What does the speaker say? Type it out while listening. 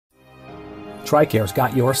TRICARE's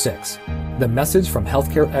got your six. The message from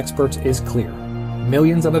healthcare experts is clear.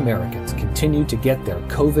 Millions of Americans continue to get their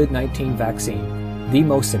COVID-19 vaccine, the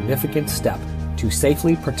most significant step to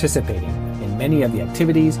safely participating in many of the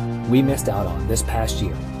activities we missed out on this past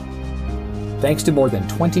year. Thanks to more than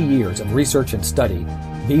 20 years of research and study,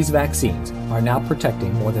 these vaccines are now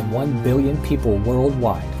protecting more than 1 billion people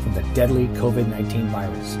worldwide from the deadly COVID-19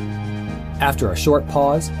 virus. After a short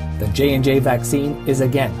pause, the J&J vaccine is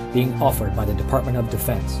again being offered by the Department of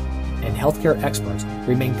Defense, and healthcare experts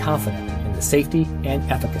remain confident in the safety and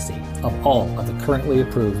efficacy of all of the currently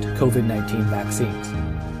approved COVID-19 vaccines.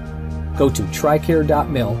 Go to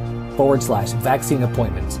TRICARE.mil/vaccine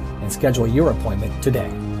appointments and schedule your appointment today.